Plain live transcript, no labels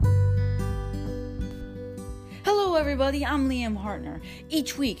Hello everybody, I'm Liam Hartner.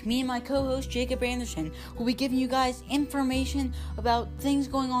 Each week, me and my co-host Jacob Anderson will be giving you guys information about things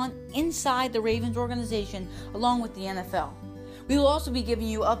going on inside the Ravens organization along with the NFL. We will also be giving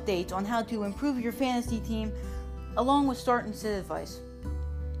you updates on how to improve your fantasy team along with start and sit advice.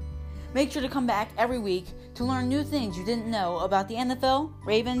 Make sure to come back every week to learn new things you didn't know about the NFL,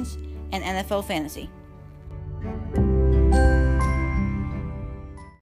 Ravens, and NFL fantasy.